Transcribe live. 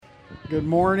Good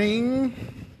morning.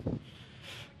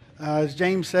 As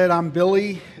James said, I'm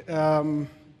Billy,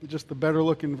 just the better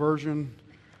looking version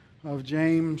of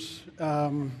James.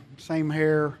 Same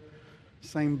hair,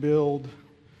 same build,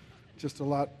 just a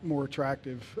lot more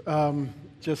attractive.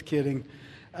 Just kidding.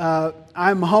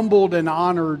 I'm humbled and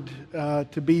honored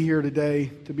to be here today,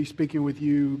 to be speaking with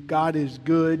you. God is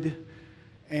good,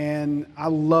 and I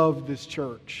love this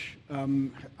church.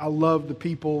 I love the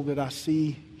people that I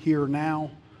see here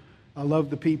now. I love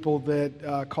the people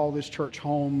that call this church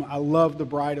home. I love the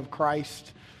bride of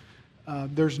Christ.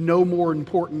 There's no more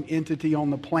important entity on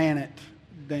the planet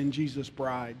than Jesus'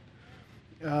 bride.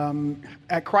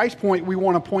 At Christ Point, we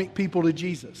want to point people to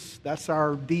Jesus. That's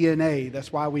our DNA.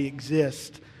 That's why we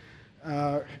exist.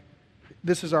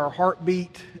 This is our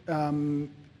heartbeat.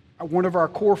 One of our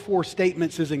core 4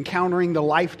 statements is encountering the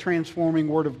life-transforming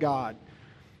Word of God.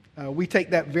 We take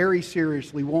that very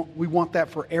seriously. We want that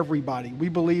for everybody. We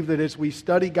believe that as we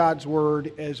study God's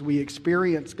Word, as we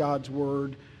experience God's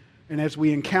Word, and as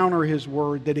we encounter His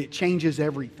Word, that it changes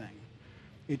everything.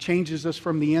 It changes us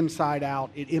from the inside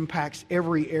out. It impacts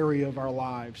every area of our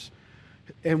lives.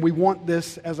 And we want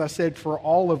this, as I said, for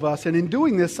all of us. And in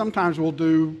doing this, sometimes we'll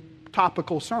do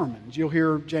topical sermons. You'll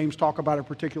hear James talk about a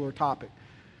particular topic.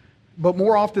 But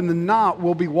more often than not,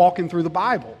 we'll be walking through the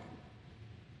Bible.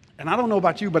 And I don't know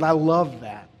about you, but I love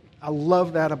that. I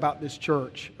love that about this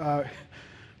church.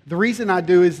 The reason I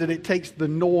do is that it takes the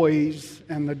noise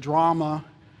and the drama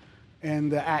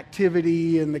and the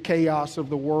activity and the chaos of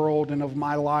the world and of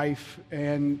my life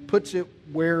and puts it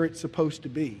where it's supposed to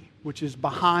be, which is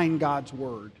behind God's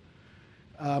Word.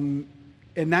 And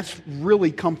that's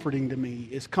really comforting to me.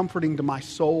 It's comforting to my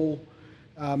soul.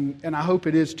 And I hope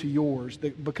it is to yours,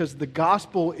 because the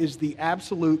gospel is the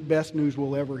absolute best news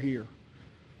we'll ever hear.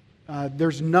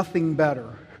 There's nothing better.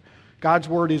 God's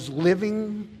Word is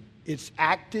living, it's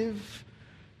active,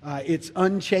 it's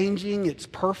unchanging, it's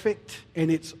perfect,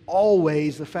 and it's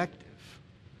always effective.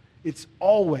 It's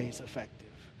always effective.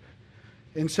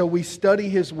 And so we study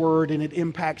His Word, and it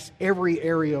impacts every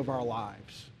area of our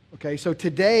lives. Okay, so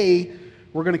today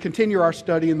we're going to continue our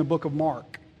study in the book of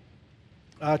Mark.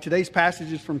 Today's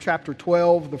passage is from chapter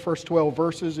 12, the first 12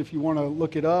 verses. If you want to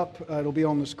look it up, it'll be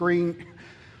on the screen.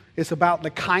 It's about the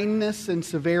kindness and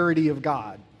severity of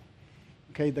God.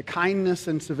 Okay, the kindness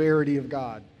and severity of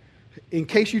God. In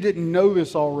case you didn't know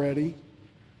this already,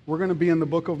 we're going to be in the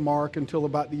book of Mark until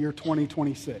about the year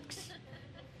 2026.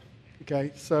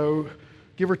 Okay, so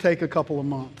give or take a couple of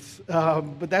months.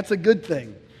 But that's a good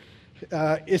thing.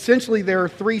 Essentially, there are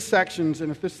 3 sections, and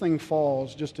if this thing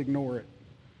falls, just ignore it.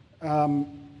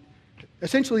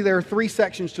 Essentially, there are 3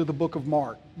 sections to the book of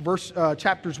Mark.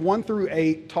 Chapters 1 through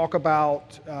 8 talk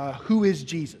about who is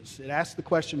Jesus. It asks the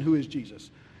question, who is Jesus?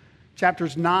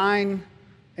 Chapters 9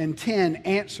 and 10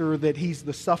 answer that He's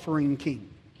the suffering King.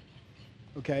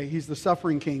 Okay, He's the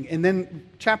suffering King. And then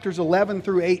chapters 11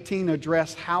 through 18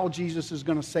 address how Jesus is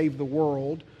going to save the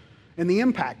world and the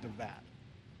impact of that.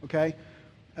 Okay?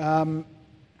 And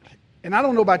I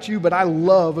don't know about you, but I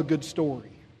love a good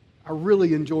story. I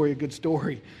really enjoy a good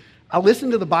story. I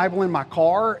listen to the Bible in my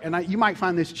car, and you might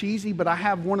find this cheesy, but I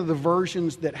have one of the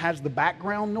versions that has the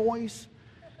background noise.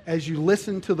 As you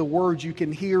listen to the words, you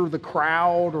can hear the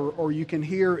crowd, or you can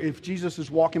hear, if Jesus is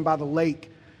walking by the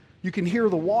lake, you can hear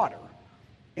the water.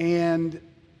 And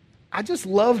I just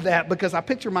love that because I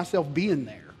picture myself being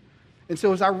there. And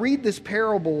so as I read this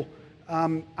parable,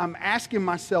 I'm asking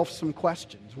myself some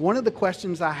questions. One of the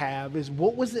questions I have is,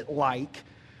 what was it like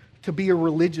to be a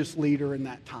religious leader in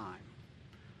that time?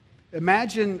 I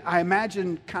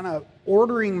imagine kind of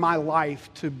ordering my life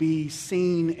to be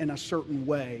seen in a certain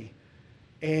way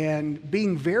and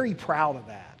being very proud of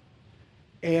that.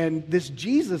 And this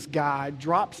Jesus guy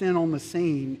drops in on the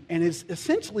scene and is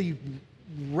essentially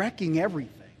wrecking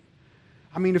everything.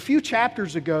 I mean, a few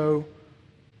chapters ago,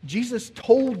 Jesus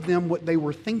told them what they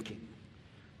were thinking.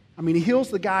 I mean, He heals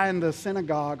the guy in the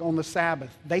synagogue on the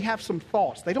Sabbath. They have some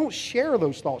thoughts. They don't share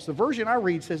those thoughts. The version I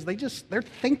read says they're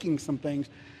thinking some things.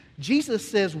 Jesus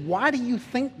says, why do you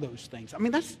think those things? I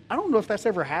mean, I don't know if that's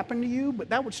ever happened to you, but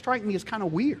that would strike me as kind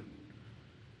of weird.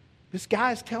 This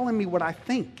guy's telling me what I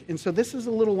think. And so this is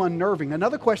a little unnerving.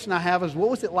 Another question I have is,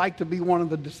 what was it like to be one of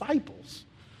the disciples?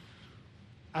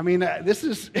 I mean,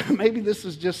 maybe this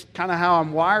is just kind of how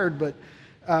I'm wired, but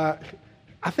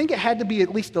I think it had to be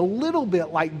at least a little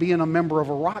bit like being a member of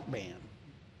a rock band.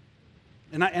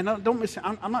 And don't miss,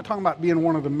 I'm not talking about being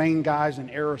one of the main guys in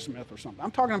Aerosmith or something.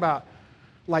 I'm talking about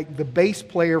like the bass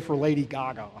player for Lady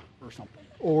Gaga or something,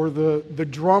 or the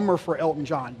drummer for Elton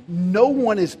John. No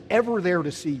one is ever there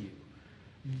to see you.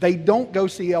 They don't go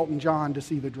see Elton John to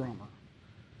see the drummer.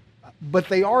 but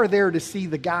they are there to see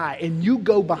the guy, and you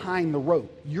go behind the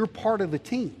rope. You're part of the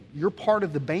team. You're part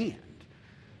of the band.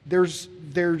 There's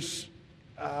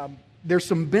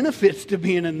some benefits to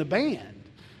being in the band,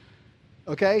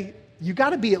 okay? You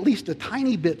got to be at least a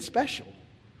tiny bit special.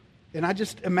 And I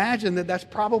just imagine that that's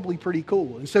probably pretty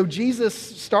cool. And so Jesus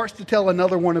starts to tell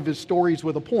another one of his stories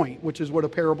with a point, which is what a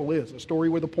parable is, a story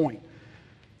with a point.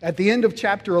 At the end of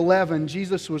chapter 11,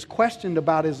 Jesus was questioned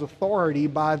about his authority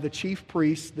by the chief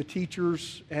priests, the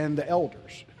teachers, and the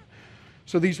elders.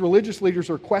 So these religious leaders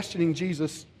are questioning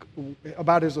Jesus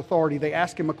about his authority. They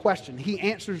ask him a question. He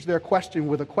answers their question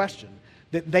with a question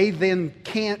that they then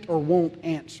can't or won't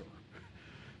answer.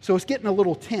 So it's getting a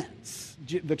little tense.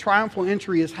 The triumphal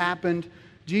entry has happened.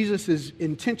 Jesus is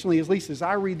intentionally, at least as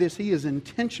I read this, he is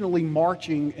intentionally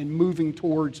marching and moving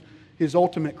towards his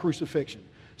ultimate crucifixion.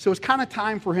 So it's kind of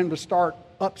time for him to start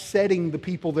upsetting the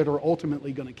people that are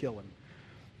ultimately going to kill him.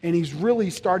 And he's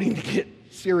really starting to get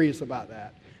serious about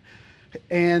that.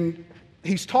 And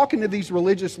he's talking to these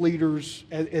religious leaders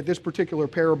at this particular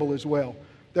parable as well.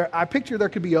 I picture there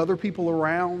could be other people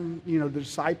around. The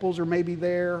disciples are maybe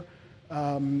there.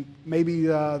 Maybe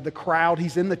the crowd.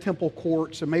 He's in the temple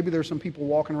court, so maybe there's some people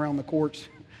walking around the courts.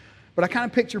 But I kind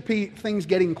of picture things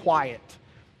getting quiet,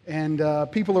 and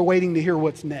people are waiting to hear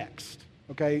what's next.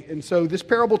 Okay, and so this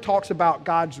parable talks about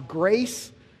God's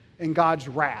grace and God's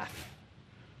wrath.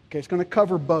 Okay, it's going to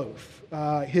cover both,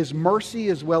 his mercy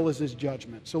as well as his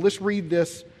judgment. So let's read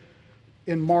this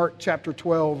in Mark chapter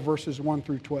 12, verses 1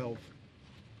 through 12.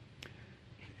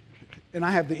 And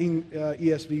I have the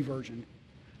ESV version.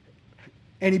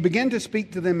 And he began to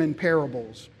speak to them in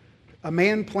parables. A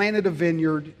man planted a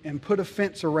vineyard and put a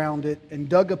fence around it and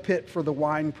dug a pit for the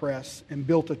winepress and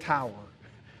built a tower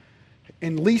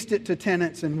and leased it to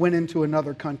tenants and went into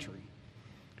another country.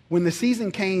 When the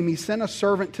season came, he sent a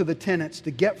servant to the tenants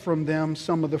to get from them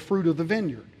some of the fruit of the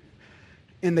vineyard.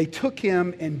 And they took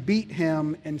him and beat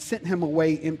him and sent him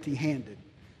away empty-handed.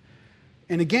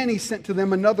 And again he sent to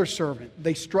them another servant.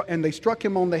 They struck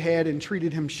him on the head and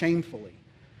treated him shamefully.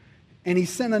 And he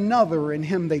sent another, and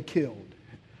him they killed.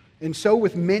 And so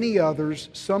with many others,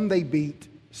 some they beat,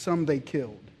 some they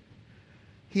killed.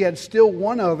 He had still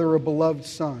one other, a beloved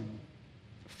son.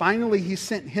 Finally he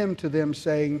sent him to them,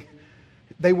 saying,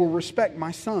 "They will respect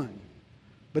my son."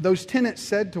 But those tenants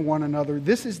said to one another,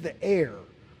 "This is the heir.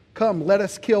 Come, let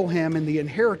us kill him, and the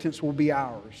inheritance will be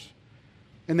ours."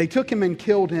 And they took him and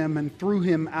killed him and threw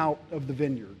him out of the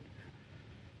vineyard.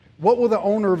 What will the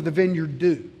owner of the vineyard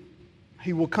do?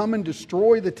 He will come and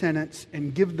destroy the tenants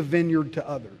and give the vineyard to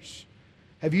others.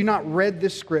 Have you not read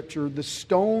this scripture? The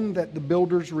stone that the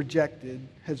builders rejected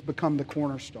has become the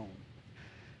cornerstone.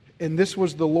 And this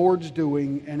was the Lord's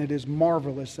doing, and it is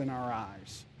marvelous in our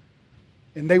eyes.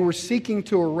 And they were seeking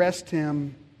to arrest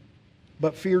him,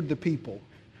 but feared the people,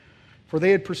 for they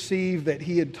had perceived that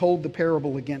he had told the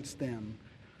parable against them.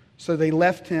 So they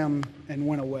left him and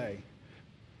went away.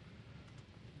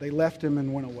 They left him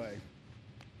and went away.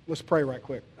 Let's pray right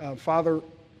quick. Father,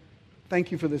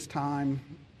 thank you for this time,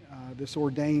 this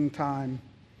ordained time.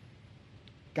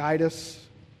 Guide us.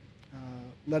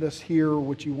 Let us hear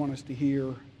what you want us to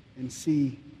hear and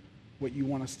see what you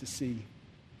want us to see.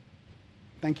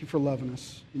 Thank you for loving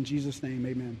us. In Jesus' name,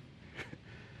 amen.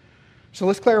 So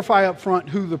let's clarify up front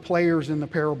who the players in the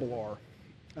parable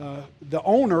are. The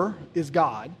owner is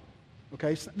God.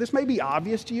 Okay, so this may be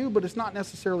obvious to you, but it's not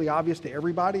necessarily obvious to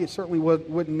everybody. It certainly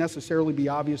wouldn't necessarily be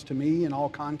obvious to me in all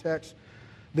contexts.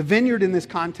 The vineyard in this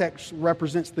context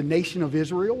represents the nation of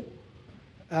Israel.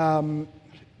 The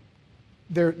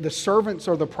servants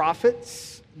are the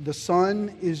prophets. The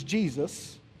son is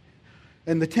Jesus.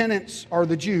 And the tenants are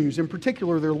the Jews, in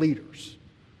particular their leaders.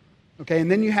 Okay, and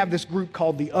then you have this group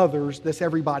called the others, that's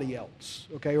everybody else,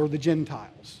 okay, or the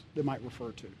Gentiles, they might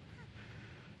refer to.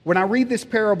 When I read this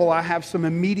parable, I have some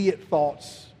immediate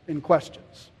thoughts and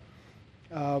questions.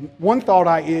 One thought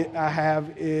I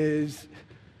have is,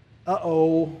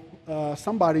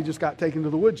 somebody just got taken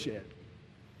to the woodshed.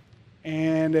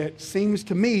 And it seems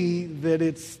to me that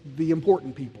it's the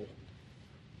important people.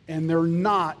 And they're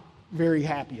not very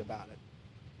happy about it.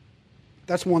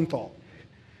 That's one thought.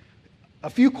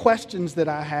 A few questions that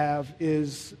I have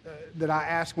is, that I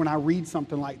ask when I read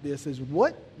something like this is,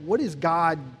 what is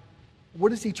God...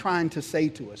 What is he trying to say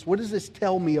to us? What does this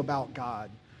tell me about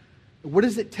God? What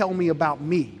does it tell me about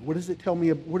me? What does it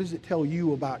tell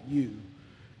you about you?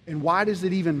 And why does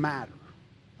it even matter?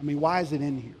 I mean, why is it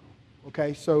in here?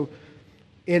 Okay, so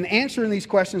in answering these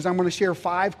questions, I'm going to share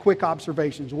 5 quick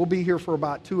observations. We'll be here for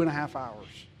about 2.5 hours.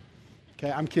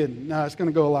 Okay, I'm kidding. No, it's going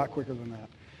to go a lot quicker than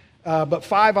that. But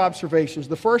 5 observations.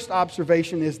 The first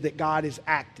observation is that God is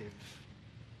active.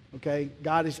 Okay?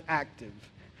 God is active.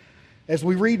 As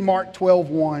we read Mark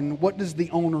 12:1, what does the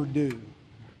owner do?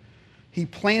 He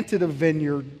planted a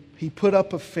vineyard, he put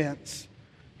up a fence,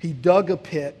 he dug a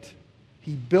pit,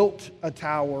 he built a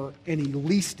tower, and he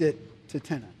leased it to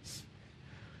tenants.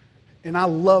 And I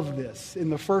love this. In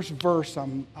the first verse,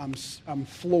 I'm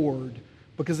floored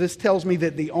because this tells me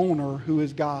that the owner, who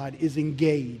is God, is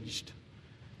engaged.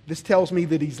 This tells me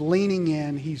that he's leaning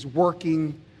in, he's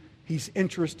working, he's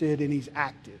interested, and he's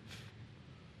active.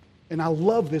 And I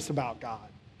love this about God.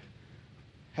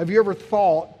 Have you ever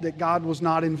thought that God was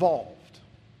not involved?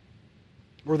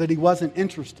 Or that he wasn't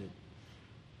interested?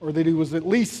 Or that he was at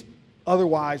least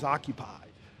otherwise occupied?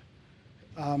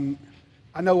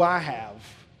 I know I have.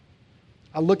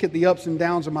 I look at the ups and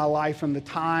downs of my life and the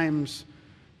times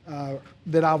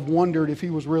that I've wondered if he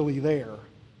was really there.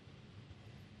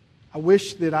 I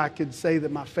wish that I could say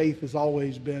that my faith has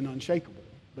always been unshakable,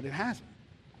 but it hasn't.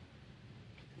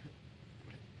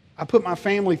 I put my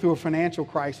family through a financial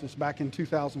crisis back in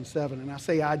 2007, and I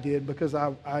say I did because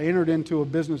I entered into a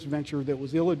business venture that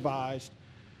was ill-advised.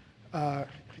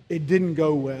 It didn't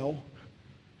go well,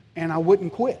 and I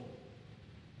wouldn't quit.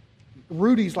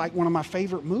 Rudy's like one of my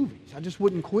favorite movies. I just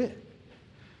wouldn't quit.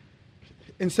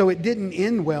 And so it didn't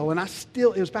end well, and it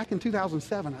was back in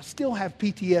 2007. I still have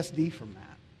PTSD from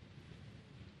that.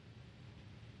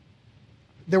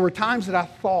 There were times that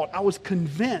I was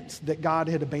convinced that God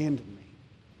had abandoned me.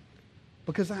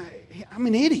 Because I'm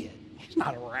an idiot. He's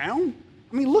not around.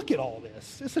 I mean, look at all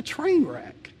this. It's a train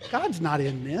wreck. God's not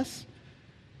in this.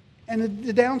 And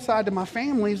the downside to my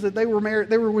family is that they were married.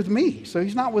 They were with me, so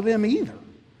he's not with them either.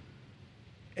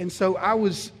 And so I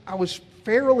was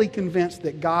fairly convinced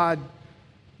that God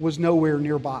was nowhere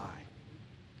nearby.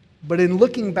 But in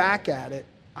looking back at it,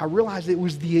 I realized it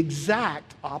was the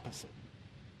exact opposite.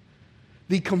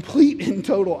 The complete and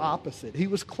total opposite. He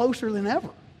was closer than ever.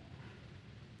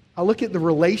 I look at the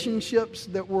relationships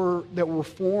that were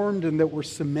formed and that were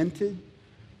cemented.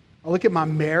 I look at my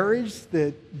marriage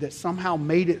that somehow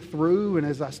made it through, and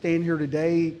as I stand here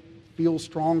today, feels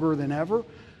stronger than ever.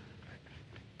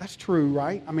 That's true,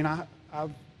 right? I mean,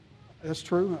 that's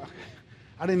true.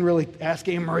 I didn't really ask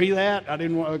Anne Marie that. I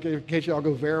didn't want, in case y'all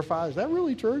go verify. Is that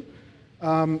really true?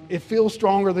 It feels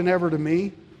stronger than ever to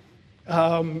me.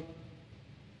 A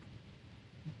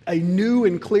new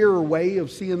and clearer way of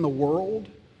seeing the world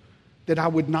that I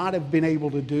would not have been able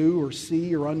to do or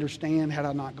see or understand had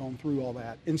I not gone through all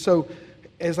that. And so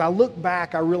as I look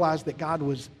back, I realized that God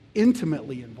was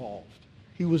intimately involved.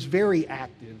 He was very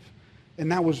active.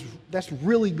 And that's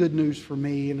really good news for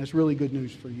me, and it's really good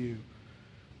news for you.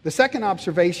 The second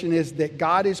observation is that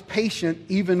God is patient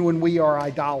even when we are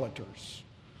idolaters.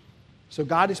 So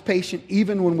God is patient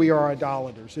even when we are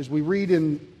idolaters. As we read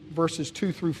in verses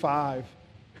 2-5,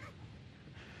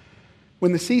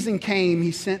 when the season came,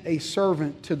 he sent a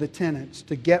servant to the tenants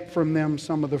to get from them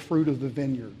some of the fruit of the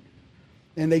vineyard.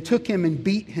 And they took him and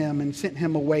beat him and sent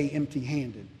him away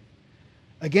empty-handed.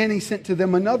 Again, he sent to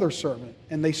them another servant,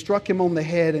 and they struck him on the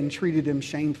head and treated him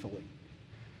shamefully.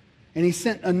 And he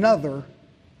sent another,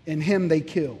 and him they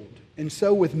killed. And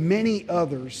so with many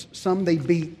others, some they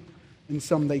beat and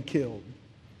some they killed.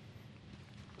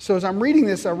 So as I'm reading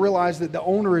this, I realize that the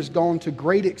owner has gone to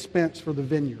great expense for the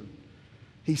vineyard.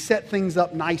 He set things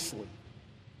up nicely.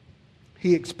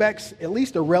 He expects at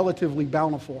least a relatively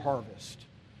bountiful harvest.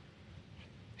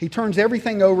 He turns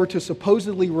everything over to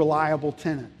supposedly reliable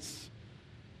tenants.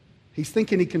 He's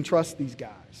thinking he can trust these guys.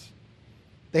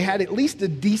 They had at least a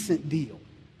decent deal.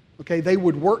 Okay, they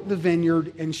would work the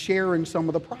vineyard and share in some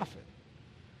of the profit.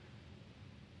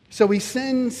 So he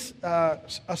sends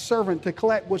a servant to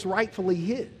collect what's rightfully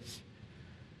his.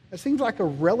 It seems like a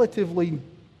relatively,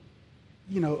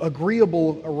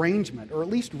 agreeable arrangement, or at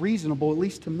least reasonable, at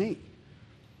least to me.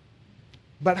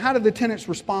 But how do the tenants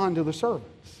respond to the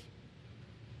servants?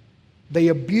 They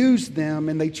abuse them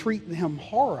and they treat them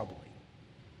horribly,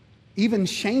 even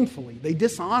shamefully. They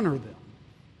dishonor them.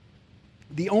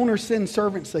 The owner sends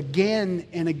servants again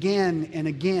and again and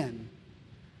again.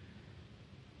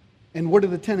 And what do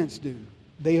the tenants do?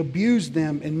 They abuse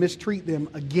them and mistreat them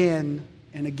again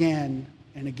and again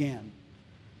and again.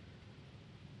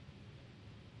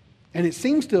 And it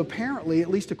seems to apparently, at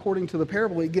least according to the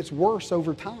parable, it gets worse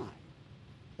over time.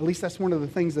 At least that's one of the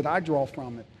things that I draw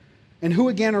from it. And who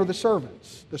again are the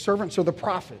servants? The servants are the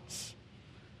prophets.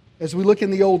 As we look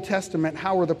in the Old Testament,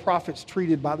 how are the prophets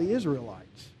treated by the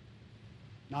Israelites?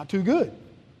 Not too good.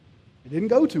 It didn't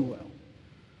go too well.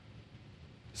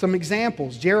 Some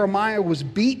examples. Jeremiah was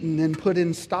beaten and put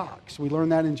in stocks. We learn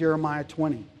that in Jeremiah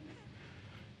 20.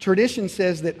 Tradition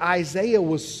says that Isaiah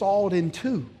was sawed in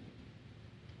two.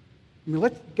 I mean,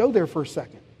 let's go there for a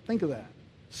second. Think of that.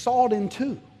 Sawed in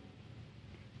two.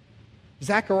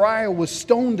 Zechariah was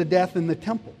stoned to death in the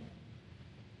temple.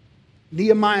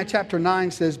 Nehemiah chapter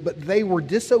 9 says, "But they were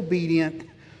disobedient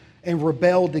and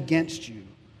rebelled against you.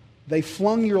 They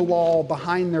flung your law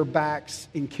behind their backs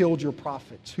and killed your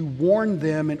prophets, who warned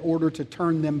them in order to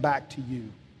turn them back to you."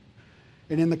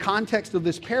 And in the context of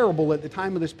this parable, at the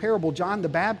time of this parable, John the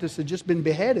Baptist had just been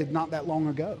beheaded not that long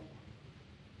ago.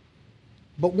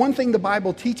 But one thing the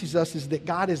Bible teaches us is that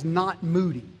God is not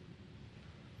moody.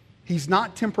 He's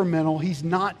not temperamental. He's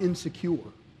not insecure.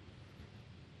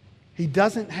 He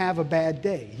doesn't have a bad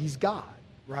day. He's God,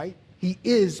 right? He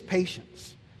is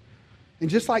patience. And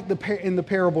just like in the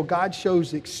parable, God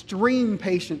shows extreme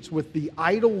patience with the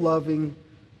idol-loving,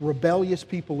 rebellious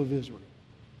people of Israel.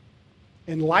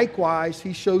 And likewise,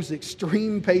 he shows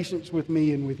extreme patience with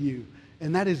me and with you.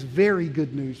 And that is very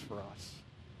good news for us.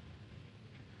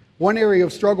 One area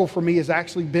of struggle for me has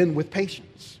actually been with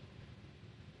patience.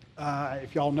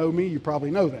 If y'all know me, you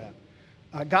probably know that.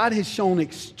 God has shown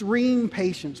extreme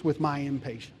patience with my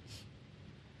impatience.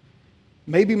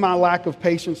 Maybe my lack of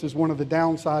patience is one of the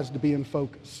downsides to being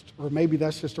focused, or maybe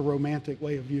that's just a romantic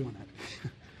way of viewing it.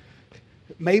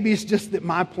 Maybe it's just that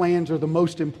my plans are the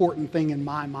most important thing in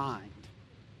my mind.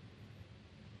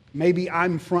 Maybe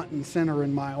I'm front and center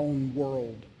in my own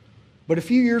world. But a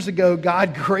few years ago,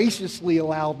 God graciously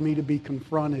allowed me to be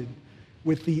confronted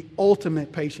with the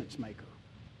ultimate patience maker.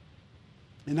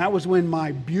 And that was when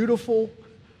my beautiful,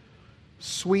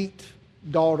 sweet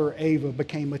daughter, Ava,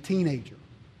 became a teenager.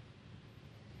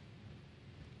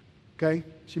 Okay?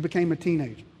 She became a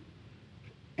teenager.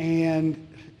 And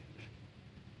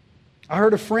I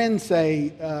heard a friend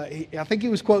say, I think he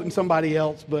was quoting somebody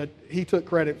else, but he took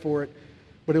credit for it.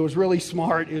 But it was really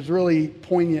smart. It was really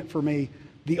poignant for me.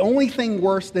 The only thing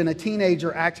worse than a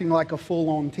teenager acting like a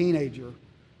full-on teenager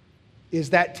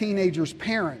is that teenager's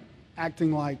parent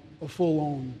acting like a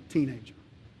full-on teenager.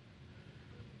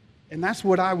 And that's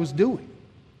what I was doing.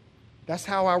 That's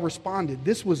how I responded.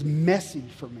 This was messy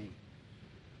for me.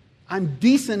 I'm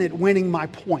decent at winning my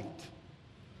point,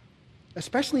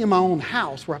 especially in my own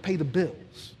house where I pay the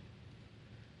bills.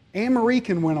 Anne Marie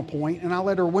can win a point, and I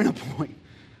let her win a point.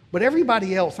 But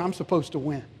everybody else, I'm supposed to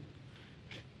win.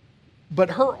 But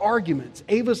her arguments,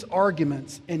 Ava's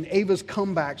arguments, and Ava's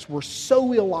comebacks were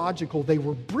so illogical, they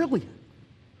were brilliant.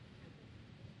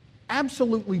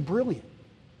 Absolutely brilliant.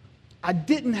 I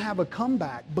didn't have a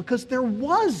comeback because there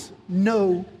was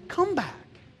no comeback.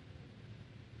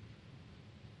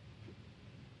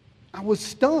 I was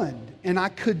stunned, and I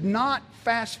could not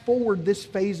fast forward this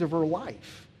phase of her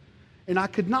life. And I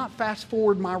could not fast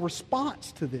forward my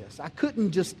response to this. I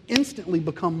couldn't just instantly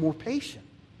become more patient.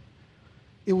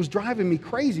 It was driving me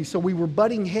crazy, so we were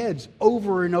butting heads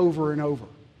over and over and over.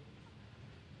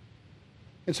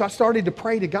 And so I started to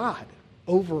pray to God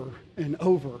over and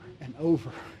over and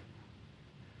over.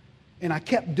 And I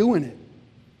kept doing it.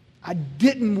 I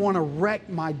didn't want to wreck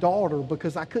my daughter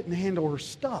because I couldn't handle her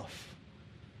stuff.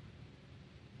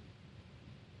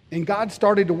 And God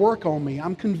started to work on me.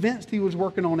 I'm convinced He was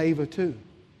working on Ava too.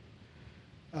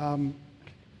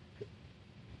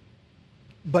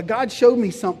 But God showed me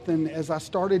something as I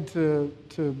started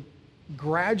to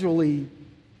gradually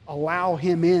allow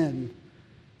Him in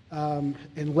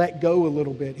and let go a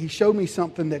little bit. He showed me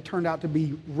something that turned out to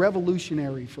be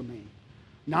revolutionary for me.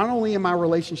 Not only in my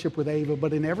relationship with Ava,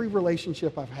 but in every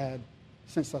relationship I've had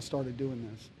since I started doing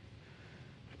this.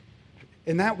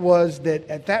 And that was that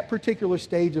at that particular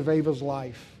stage of Ava's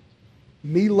life,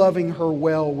 me loving her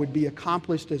well would be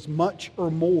accomplished as much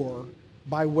or more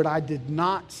by what I did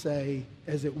not say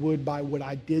as it would by what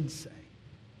I did say.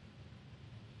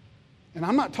 And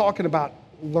I'm not talking about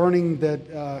learning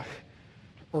that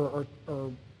or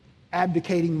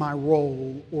abdicating my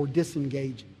role or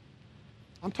disengaging.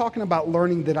 I'm talking about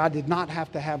learning that I did not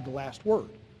have to have the last word.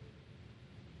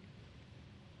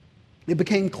 It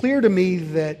became clear to me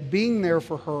that being there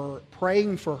for her,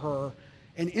 praying for her,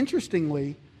 and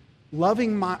interestingly,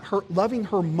 loving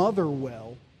her mother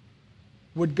well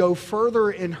would go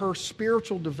further in her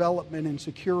spiritual development and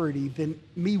security than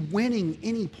me winning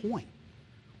any point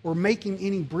or making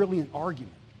any brilliant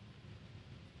argument.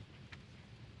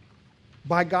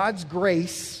 By God's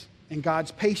grace and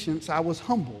God's patience, I was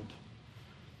humbled.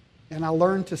 And I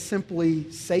learned to simply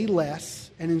say less,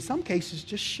 and in some cases,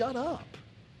 just shut up.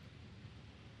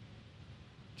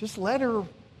 Just let her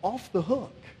off the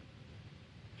hook.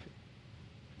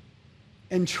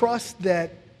 And trust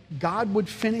that God would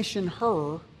finish in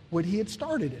her what He had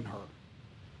started in her.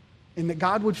 And that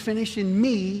God would finish in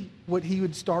me what He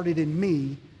had started in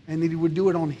me, and that He would do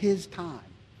it on His time.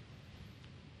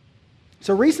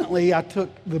 So recently I took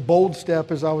the bold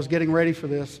step as I was getting ready for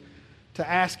this to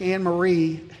ask Anne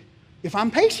Marie if I'm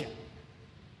patient.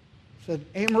 I said,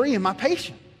 Anne Marie, am I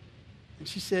patient? And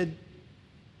she said,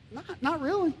 not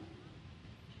really.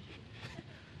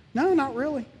 No, not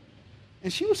really.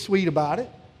 And she was sweet about it.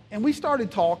 And we started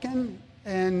talking.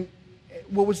 And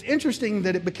what was interesting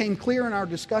that it became clear in our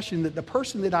discussion that the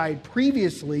person that I had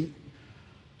previously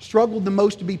struggled the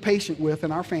most to be patient with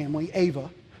in our family, Ava,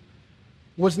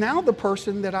 was now the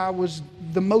person that I was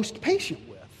the most patient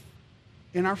with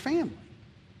in our family.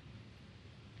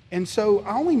 And so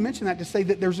I only mention that to say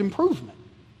that there's improvement.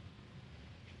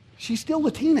 She's still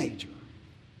a teenager.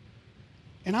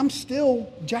 And I'm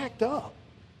still jacked up.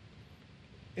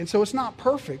 And so it's not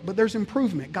perfect, but there's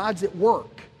improvement. God's at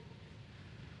work.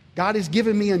 God has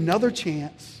given me another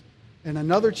chance, and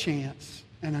another chance,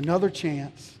 and another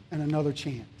chance, and another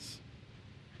chance.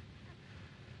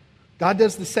 God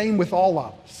does the same with all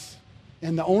of us.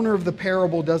 And the owner of the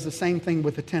parable does the same thing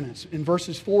with the tenants. In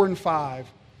verses 4 and 5,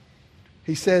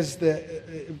 it says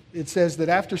that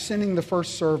after sending the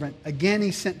first servant, again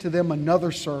he sent to them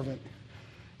another servant,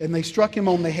 and they struck him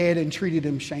on the head and treated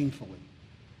him shamefully.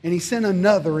 And he sent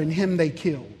another, and him they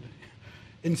killed.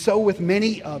 And so with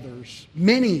many others,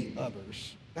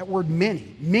 that word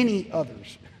many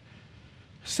others,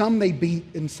 some they beat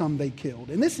and some they killed.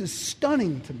 And this is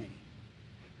stunning to me.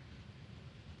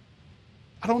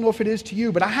 I don't know if it is to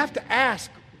you, but I have to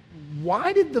ask,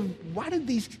 why did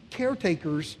these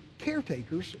caretakers,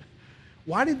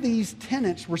 why did these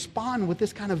tenants respond with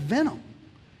this kind of venom?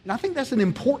 And I think that's an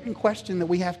important question that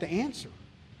we have to answer.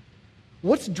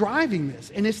 What's driving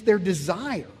this? And it's their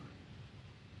desire.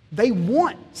 They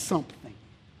want something.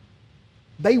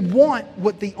 They want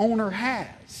what the owner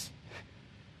has.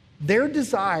 Their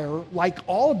desire, like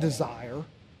all desire,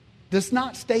 does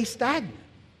not stay stagnant.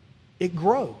 It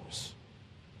grows.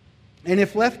 And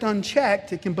if left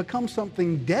unchecked, it can become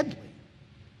something deadly.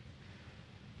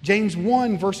 James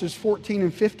 1 verses 14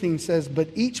 and 15 says, "But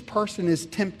each person is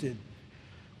tempted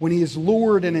when he is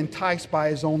lured and enticed by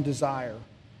his own desire.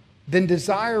 Then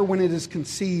desire, when it is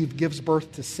conceived, gives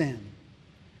birth to sin.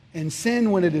 And sin,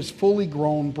 when it is fully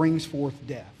grown, brings forth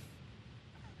death."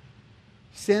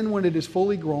 Sin, when it is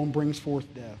fully grown, brings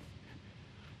forth death.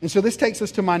 And so this takes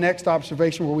us to my next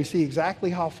observation, where we see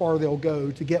exactly how far they'll go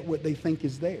to get what they think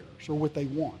is theirs or what they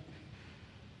want.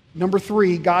 Number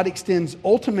 3, God extends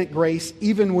ultimate grace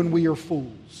even when we are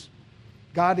fools.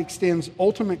 God extends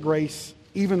ultimate grace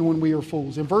even when we are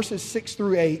fools. In verses 6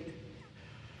 through 8,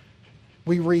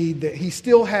 we read that he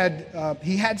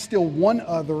had still one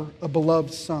other, a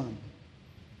beloved son.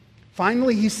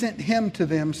 Finally, he sent him to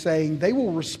them, saying, "They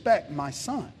will respect my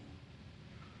son."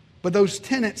 But those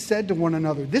tenants said to one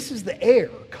another, "This is the heir.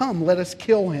 Come, let us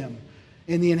kill him,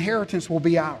 and the inheritance will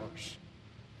be ours."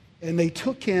 And they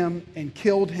took him and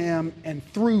killed him and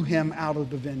threw him out of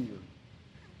the vineyard.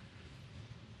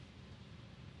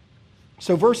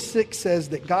 So verse 6 says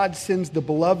that God sends the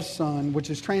beloved son,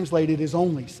 which is translated his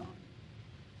only son.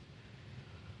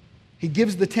 He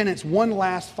gives the tenants one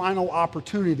last final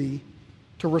opportunity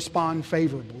to respond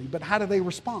favorably. But how do they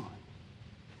respond?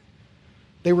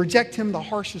 They reject him the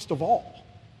harshest of all.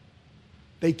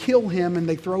 They kill him and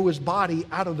they throw his body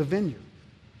out of the vineyard.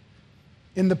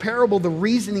 In the parable, the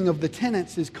reasoning of the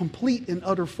tenants is complete and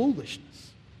utter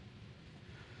foolishness.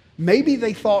 Maybe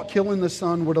they thought killing the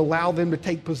son would allow them to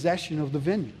take possession of the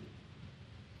vineyard.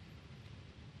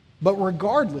 But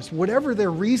regardless, whatever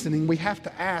their reasoning, we have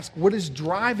to ask, what is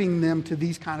driving them to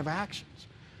these kind of actions?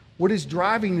 What is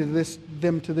driving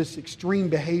them to this extreme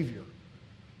behavior?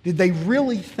 Did they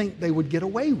really think they would get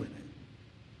away with it?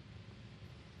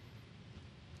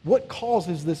 What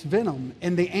causes this venom?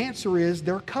 And the answer is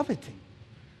their coveting.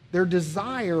 Their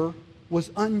desire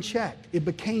was unchecked. It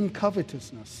became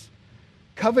covetousness.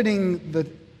 Coveting,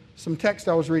 some text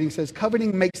I was reading says,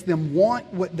 coveting makes them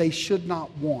want what they should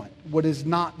not want, what is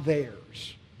not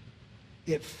theirs.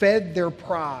 It fed their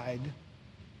pride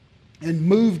and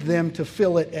moved them to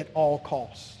fill it at all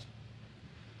costs.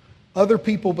 Other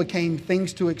people became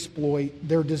things to exploit.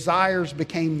 Their desires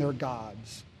became their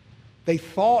gods. They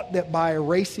thought that by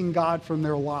erasing God from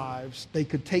their lives, they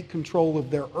could take control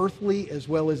of their earthly as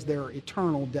well as their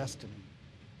eternal destiny.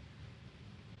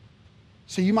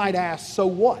 So you might ask, so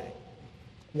what?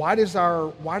 Why do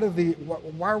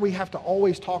we have to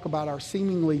always talk about our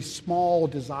seemingly small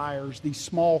desires, these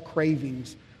small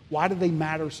cravings? Why do they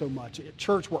matter so much? At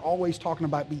church, we're always talking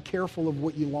about be careful of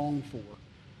what you long for.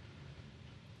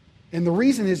 And the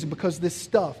reason is because this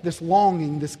stuff, this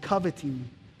longing, this coveting,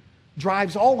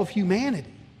 drives all of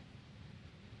humanity.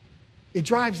 It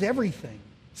drives everything.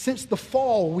 Since the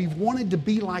fall, we've wanted to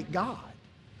be like God.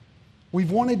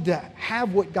 We've wanted to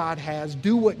have what God has,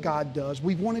 do what God does.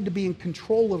 We've wanted to be in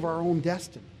control of our own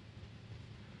destiny.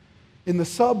 In the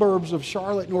suburbs of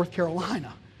Charlotte, North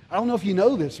Carolina, I don't know if you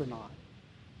know this or not,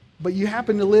 but you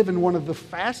happen to live in one of the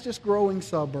fastest growing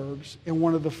suburbs in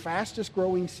one of the fastest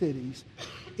growing cities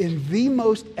in the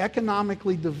most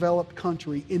economically developed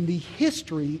country in the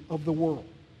history of the world.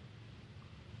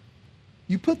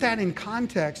 You put that in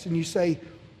context and you say,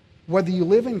 whether you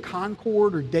live in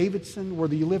Concord or Davidson,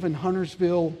 whether you live in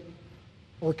Huntersville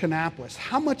or Kannapolis,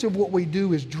 how much of what we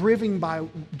do is driven by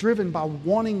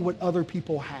wanting what other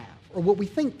people have or what we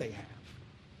think they have?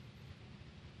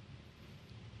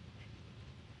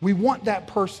 We want that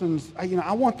person's,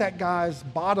 I want that guy's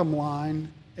bottom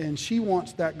line and she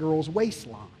wants that girl's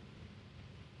waistline.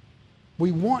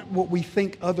 We want what we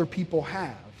think other people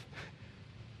have.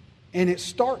 And it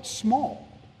starts small.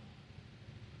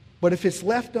 But if it's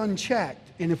left unchecked,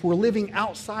 and if we're living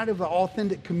outside of the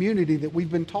authentic community that we've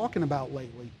been talking about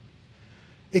lately,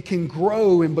 it can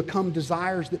grow and become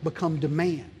desires that become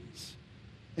demands.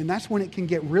 And that's when it can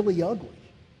get really ugly.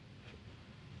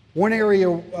 One area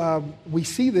we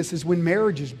see this is when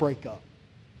marriages break up.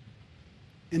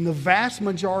 In the vast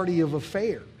majority of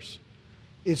affairs,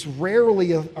 it's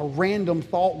rarely a random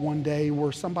thought one day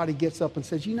where somebody gets up and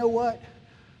says, you know what?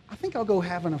 I think I'll go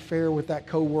have an affair with that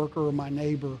coworker or my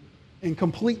neighbor and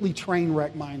completely train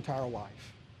wreck my entire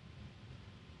life.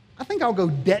 I think I'll go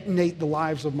detonate the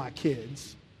lives of my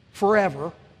kids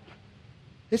forever.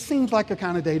 It seems like a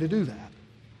kind of day to do that.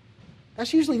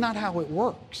 That's usually not how it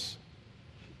works.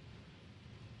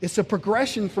 It's a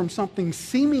progression from something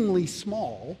seemingly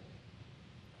small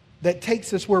that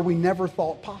takes us where we never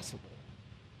thought possible.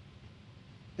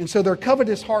 And so their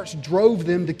covetous hearts drove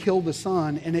them to kill the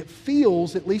son, and it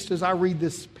feels, at least as I read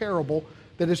this parable,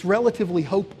 that it's relatively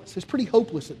hopeless. It's pretty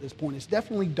hopeless at this point. It's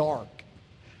definitely dark.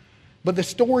 But the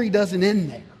story doesn't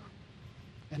end there.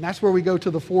 And that's where we go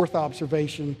to the fourth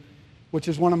observation, which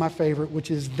is one of my favorite,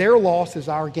 which is their loss is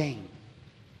our gain.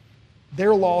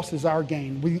 Their loss is our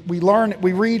gain. We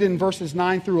read in verses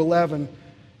 9 through 11,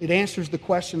 it answers the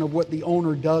question of what the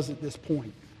owner does at this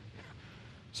point.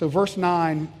 So verse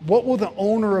 9, what will the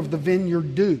owner of the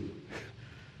vineyard do?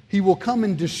 He will come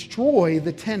and destroy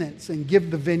the tenants and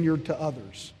give the vineyard to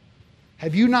others.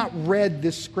 Have you not read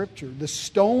this scripture? The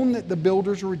stone that the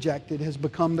builders rejected has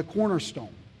become the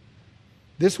cornerstone.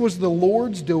 This was the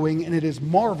Lord's doing, and it is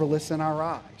marvelous in our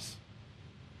eyes.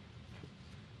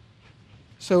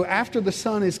 So after the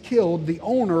son is killed, the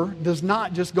owner does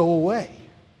not just go away.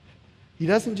 He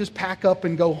doesn't just pack up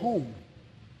and go home.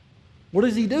 What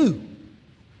does he do?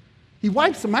 He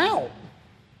wipes them out.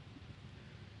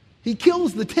 He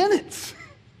kills the tenants.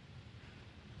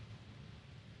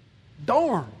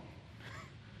 Darn.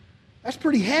 That's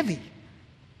pretty heavy.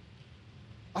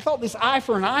 I thought this eye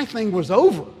for an eye thing was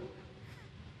over.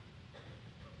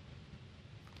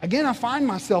 Again, I find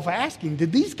myself asking,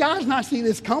 did these guys not see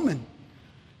this coming?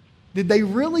 Did they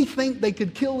really think they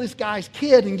could kill this guy's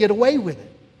kid and get away with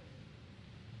it?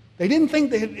 They didn't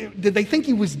think did they think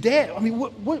he was dead? I mean,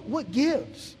 what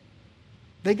gives?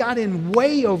 They got in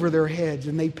way over their heads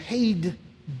and they paid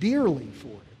dearly for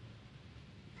it.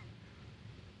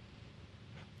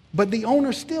 But the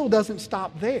owner still doesn't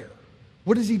stop there.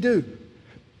 What does he do?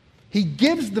 He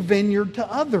gives the vineyard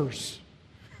to others.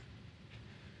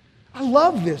 I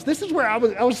love this. This is where I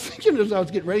was thinking as I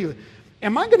was getting ready.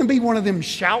 Am I going to be one of them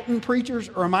shouting preachers,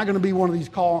 or am I going to be one of these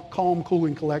calm, cool,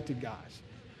 and collected guys?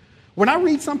 When I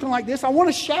read something like this, I want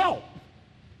to shout.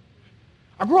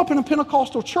 I grew up in a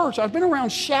Pentecostal church. I've been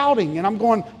around shouting, and I'm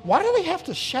going, why do they have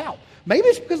to shout? Maybe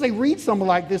it's because they read something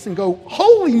like this and go,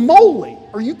 holy moly,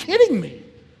 are you kidding me?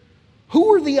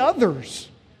 Who are the others?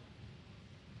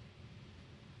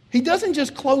 He doesn't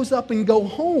just close up and go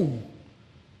home.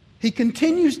 He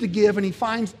continues to give, and he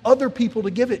finds other people to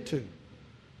give it to.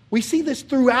 We see this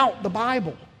throughout the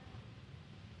Bible.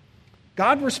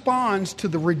 God responds to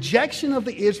the rejection of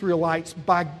the Israelites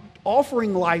by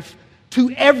offering life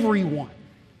to everyone.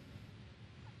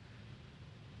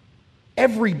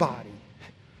 Everybody.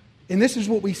 And this is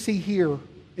what we see here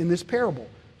in this parable.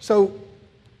 So,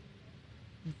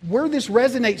 where this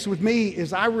resonates with me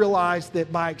is I realize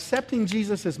that by accepting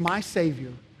Jesus as my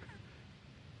Savior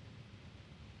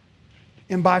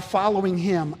and by following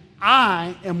Him,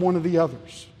 I am one of the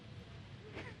others.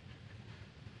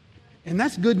 And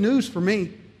that's good news for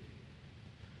me.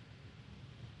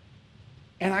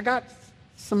 And I got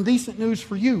some decent news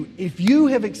for you. If you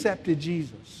have accepted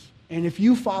Jesus and if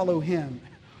you follow Him,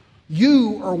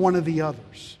 you are one of the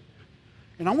others.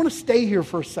 And I want to stay here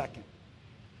for a second.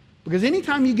 Because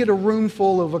anytime you get a room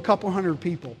full of a couple hundred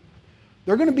people,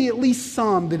 There are going to be at least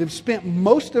some that have spent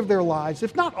most of their lives,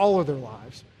 if not all of their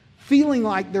lives, feeling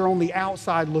like they're on the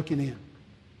outside looking in.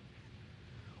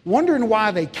 Wondering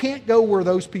why they can't go where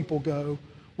those people go,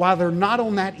 why they're not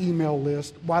on that email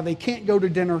list, why they can't go to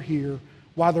dinner here,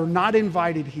 why they're not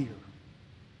invited here.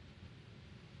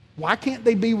 Why can't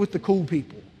they be with the cool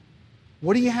people?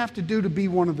 What do you have to do to be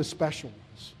one of the special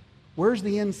ones? Where's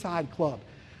the inside club?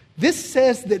 This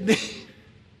says that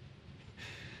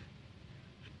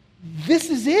this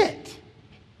is it.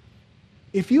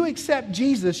 If you accept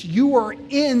Jesus, you are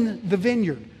in the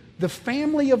vineyard. The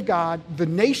family of God, the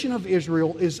nation of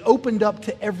Israel, is opened up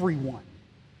to everyone.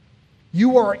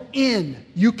 You are in.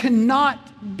 You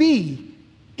cannot be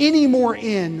any more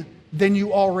in than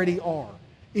you already are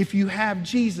if you have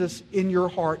Jesus in your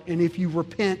heart and if you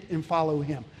repent and follow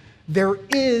Him. There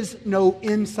is no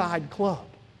inside club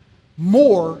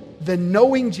more than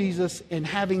knowing Jesus and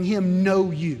having Him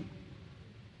know you.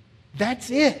 That's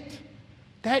it.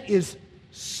 That is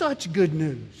such good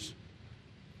news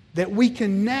that we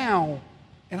can now,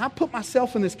 and I put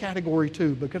myself in this category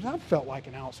too because I've felt like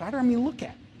an outsider. I mean, look at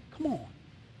me. Come on.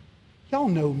 Y'all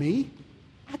know me.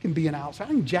 I can be an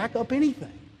outsider. I can jack up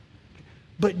anything.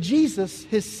 But Jesus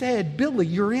has said, Billy,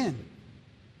 you're in.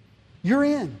 You're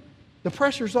in. The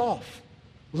pressure's off.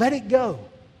 Let it go.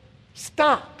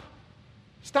 Stop.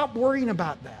 Stop worrying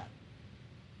about that.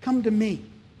 Come to me.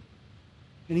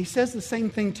 And He says the same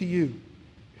thing to you.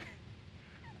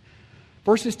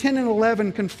 Verses 10 and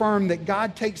 11 confirm that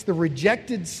God takes the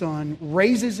rejected son,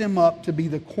 raises him up to be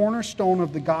the cornerstone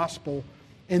of the gospel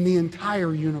in the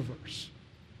entire universe.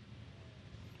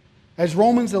 As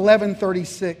Romans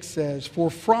 11:36 says,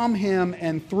 for from Him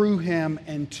and through Him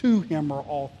and to Him are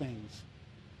all things.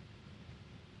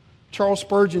 Charles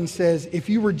Spurgeon says, if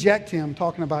you reject Him,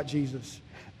 talking about Jesus,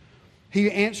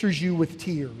 He answers you with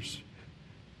tears.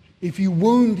 If you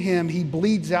wound Him, He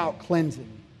bleeds out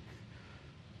cleansing.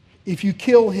 If you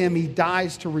kill Him, He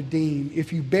dies to redeem.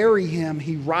 If you bury Him,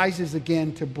 He rises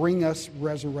again to bring us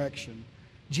resurrection.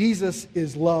 Jesus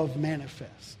is love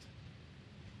manifest.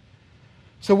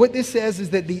 So what this says is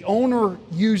that the owner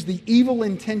used the evil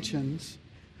intentions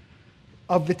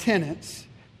of the tenants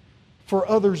for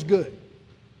others' good.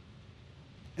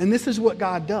 And this is what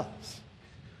God does.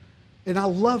 And I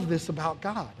love this about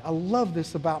God. I love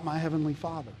this about my Heavenly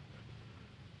Father.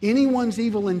 Anyone's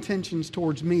evil intentions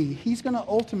towards me, He's going to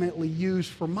ultimately use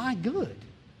for my good.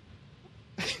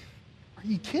 Are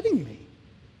you kidding me?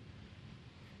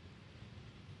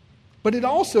 But it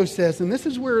also says, and this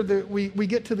is where we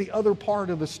get to the other part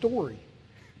of the story.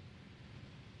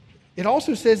 It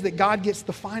also says that God gets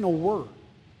the final word.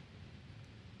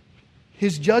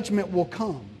 His judgment will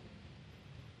come.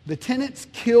 The tenants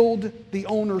killed the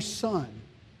owner's son.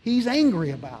 He's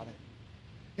angry about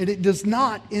it. And it does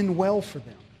not end well for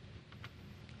them.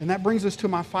 And that brings us to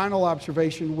my final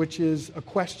observation, which is a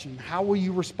question. How will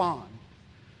you respond?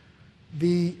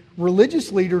 The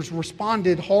religious leaders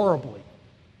responded horribly.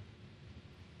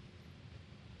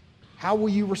 How will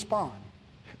you respond?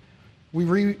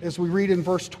 As we read in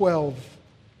verse 12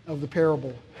 of the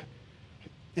parable,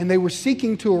 and they were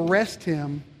seeking to arrest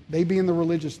him, they being the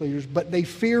religious leaders, but they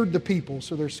feared the people,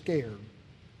 so they're scared.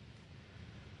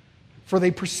 For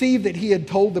they perceived that he had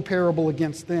told the parable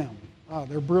against them. Oh,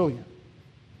 they're brilliant.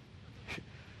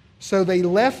 So they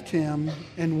left him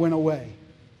and went away.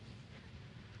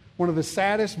 One of the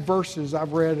saddest verses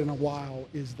I've read in a while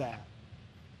is that.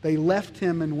 They left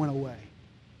him and went away.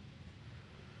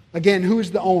 Again, who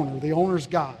is the owner? The owner's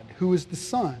God. Who is the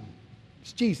son?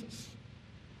 It's Jesus.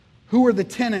 Who are the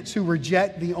tenants who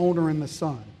reject the owner and the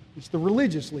son? It's the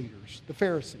religious leaders, the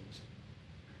Pharisees.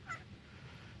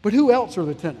 But who else are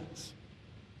the tenants?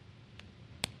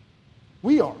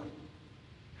 We are.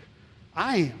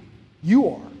 I am. You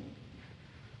are.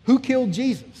 Who killed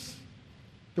Jesus?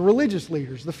 The religious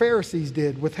leaders, the Pharisees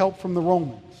did with help from the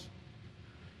Romans.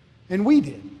 And we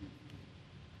did.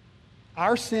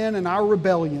 Our sin and our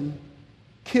rebellion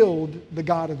killed the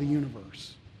God of the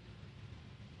universe.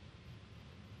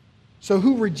 So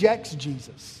who rejects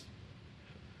Jesus?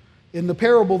 In the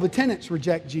parable, the tenants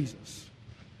reject Jesus.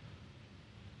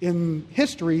 In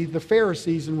history, the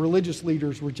Pharisees and religious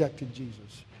leaders rejected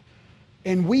Jesus.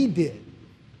 And we did.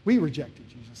 We rejected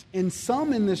Jesus. And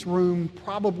some in this room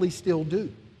probably still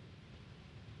do.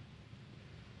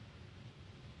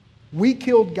 We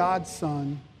killed God's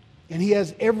Son, and He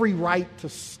has every right to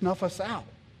snuff us out.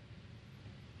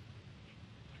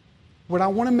 What I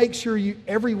want to make sure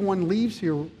everyone leaves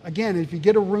here, again, if you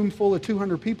get a room full of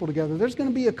 200 people together, there's going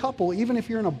to be a couple, even if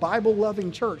you're in a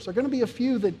Bible-loving church, there are going to be a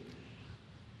few that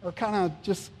are kind of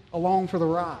just along for the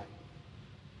ride.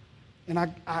 And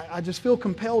I just feel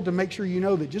compelled to make sure you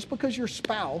know that just because your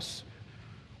spouse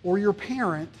or your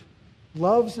parent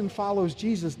loves and follows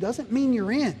Jesus doesn't mean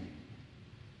you're in.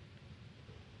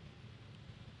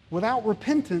 Without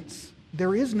repentance,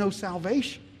 there is no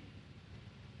salvation.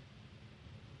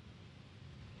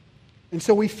 And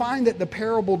so we find that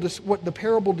what the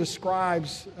parable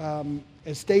describes,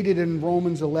 as stated in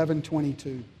Romans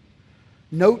 11:22.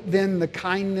 Note then the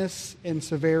kindness and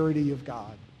severity of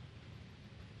God.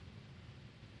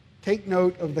 Take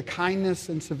note of the kindness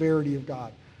and severity of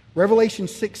God. Revelation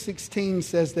 6:16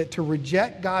 says that to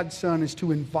reject God's Son is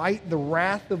to invite the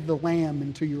wrath of the Lamb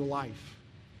into your life.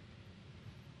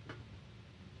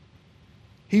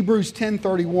 Hebrews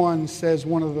 10:31 says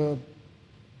one of the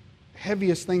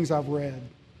heaviest things I've read.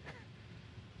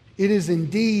 It is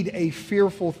indeed a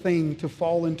fearful thing to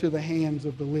fall into the hands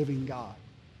of the living God.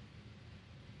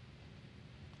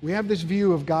 We have this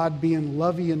view of God being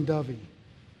lovey and dovey,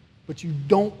 but you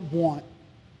don't want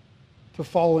to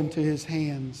fall into his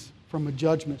hands from a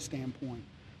judgment standpoint.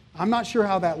 I'm not sure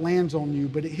how that lands on you,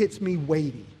 but it hits me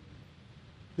weighty.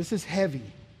 This is heavy.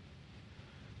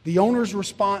 The owner's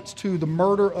response to the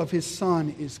murder of his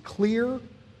son is clear,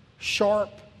 sharp,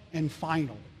 and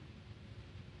final.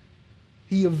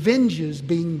 He avenges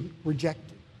being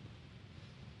rejected.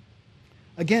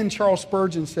 Again, Charles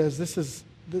Spurgeon says,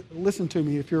 listen to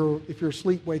me, if you're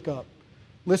asleep, wake up.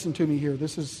 Listen to me here.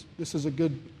 This is a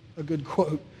good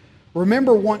quote.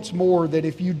 Remember once more that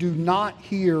if you do not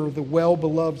hear the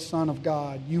well-beloved Son of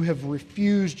God, you have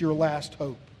refused your last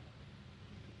hope.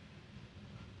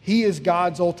 He is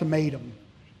God's ultimatum.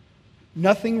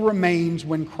 Nothing remains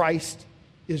when Christ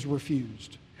is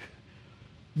refused.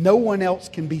 No one else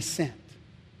can be sent.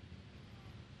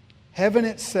 Heaven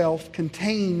itself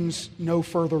contains no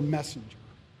further messenger.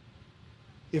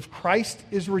 If Christ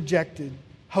is rejected,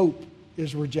 hope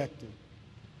is rejected.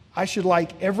 I should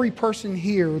like every person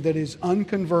here that is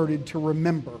unconverted to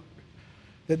remember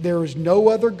that there is no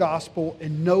other gospel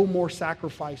and no more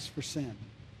sacrifice for sin.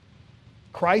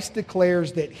 Christ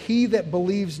declares that he that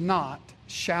believes not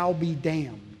shall be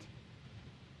damned.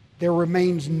 There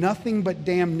remains nothing but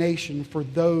damnation for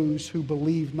those who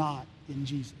believe not in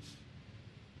Jesus.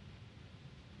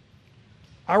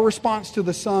 Our response to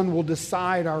the Son will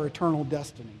decide our eternal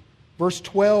destiny. Verse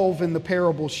 12 in the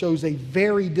parable shows a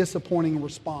very disappointing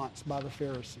response by the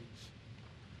Pharisees.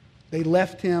 They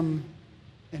left him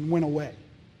and went away.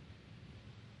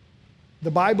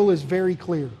 The Bible is very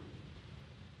clear.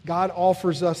 God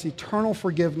offers us eternal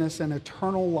forgiveness and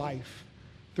eternal life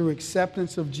through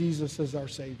acceptance of Jesus as our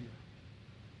Savior.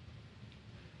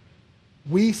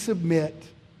 We submit,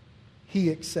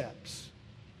 he accepts.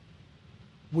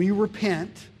 We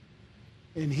repent,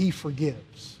 and he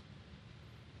forgives.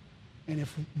 And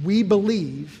if we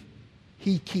believe,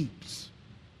 he keeps.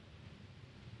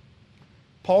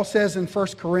 Paul says in 1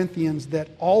 Corinthians that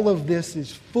all of this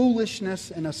is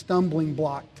foolishness and a stumbling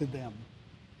block to them.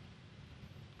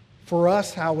 For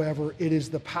us, however, it is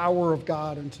the power of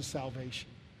God unto salvation.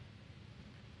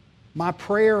 My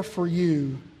prayer for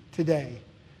you today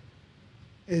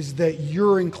is that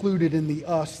you're included in the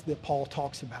us that Paul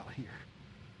talks about here.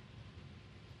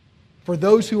 For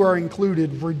those who are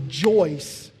included,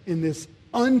 rejoice in this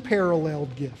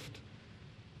unparalleled gift.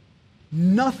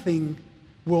 Nothing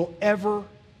will ever,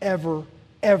 ever,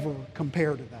 ever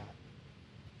compare to that.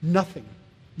 Nothing.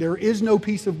 There is no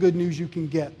piece of good news you can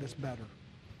get that's better.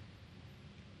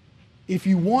 If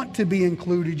you want to be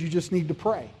included, you just need to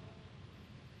pray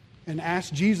and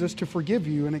ask Jesus to forgive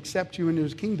you and accept you into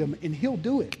his kingdom, and he'll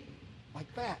do it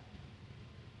like that.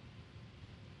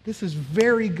 This is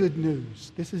very good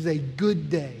news. This is a good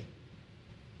day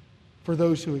for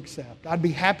those who accept. I'd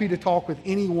be happy to talk with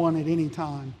anyone at any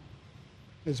time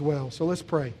as well. So let's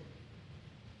pray.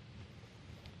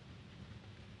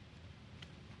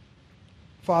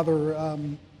 Father,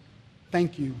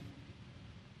 thank you.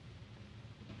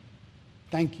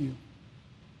 Thank you.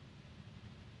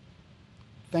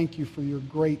 Thank you for your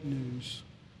great news.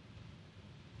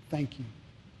 Thank you.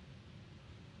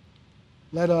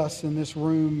 Let us in this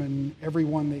room and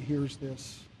everyone that hears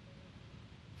this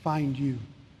find you.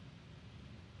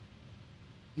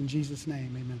 In Jesus'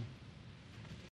 name, amen.